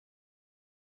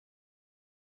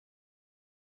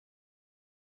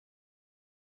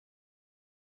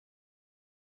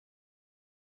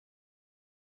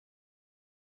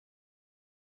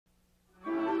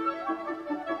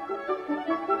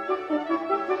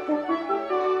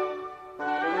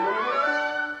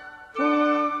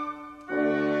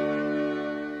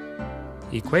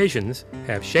Equations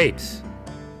have shapes.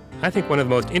 I think one of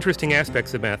the most interesting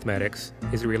aspects of mathematics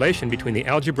is the relation between the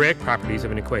algebraic properties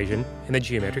of an equation and the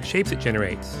geometric shapes it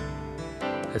generates.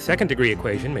 A second-degree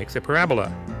equation makes a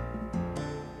parabola,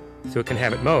 so it can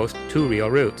have at most 2 real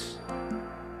roots.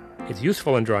 It's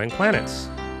useful in drawing planets,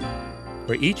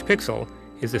 where each pixel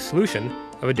is the solution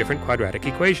of a different quadratic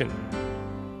equation.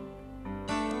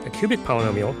 A cubic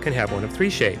polynomial can have one of 3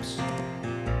 shapes.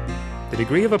 The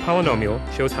degree of a polynomial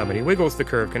shows how many wiggles the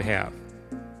curve can have.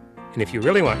 And if you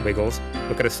really want wiggles,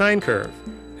 look at a sine curve,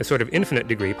 a sort of infinite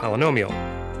degree polynomial.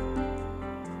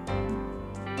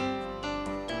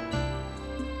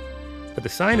 But the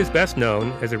sine is best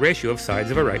known as the ratio of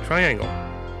sides of a right triangle,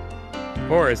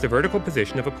 or as the vertical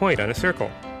position of a point on a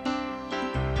circle.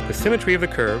 The symmetry of the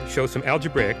curve shows some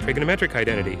algebraic trigonometric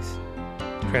identities.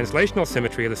 Translational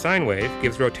symmetry of the sine wave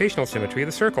gives rotational symmetry of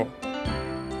the circle.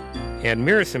 And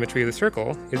mirror symmetry of the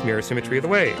circle is mirror symmetry of the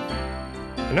wave.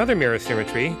 Another mirror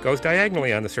symmetry goes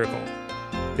diagonally on the circle.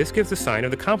 This gives the sign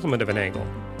of the complement of an angle,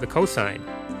 the cosine.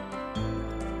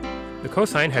 The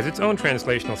cosine has its own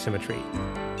translational symmetry.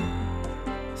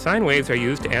 Sine waves are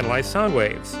used to analyze sound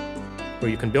waves, where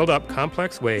you can build up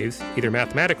complex waves either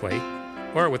mathematically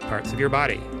or with parts of your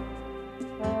body.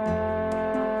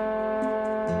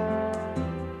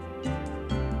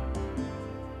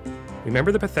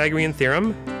 Remember the Pythagorean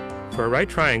theorem? For a right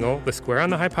triangle, the square on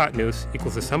the hypotenuse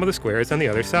equals the sum of the squares on the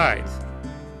other sides.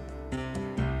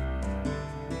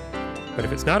 But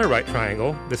if it's not a right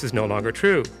triangle, this is no longer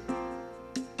true.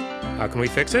 How can we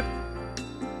fix it?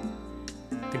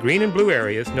 The green and blue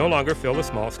areas no longer fill the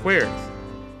small squares.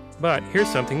 But here's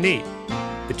something neat.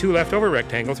 The 2 leftover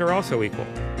rectangles are also equal.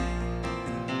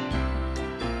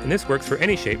 And this works for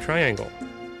any shaped triangle.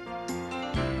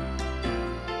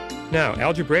 Now,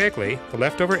 algebraically, the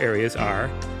leftover areas are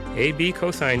AB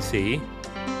cosine C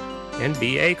and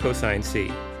BA cosine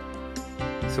C.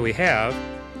 So we have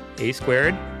A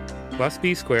squared plus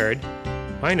B squared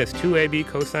minus 2AB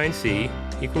cosine C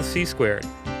equals C squared,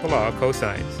 the law of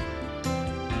cosines.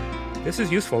 This is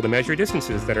useful to measure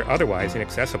distances that are otherwise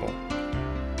inaccessible.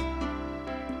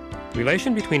 The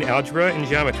relation between algebra and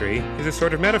geometry is a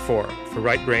sort of metaphor for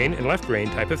right brain and left brain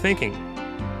type of thinking.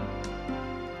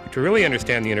 But to really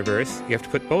understand the universe, you have to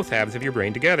put both halves of your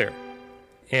brain together.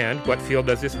 And what field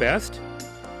does this best?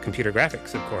 Computer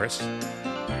graphics, of course.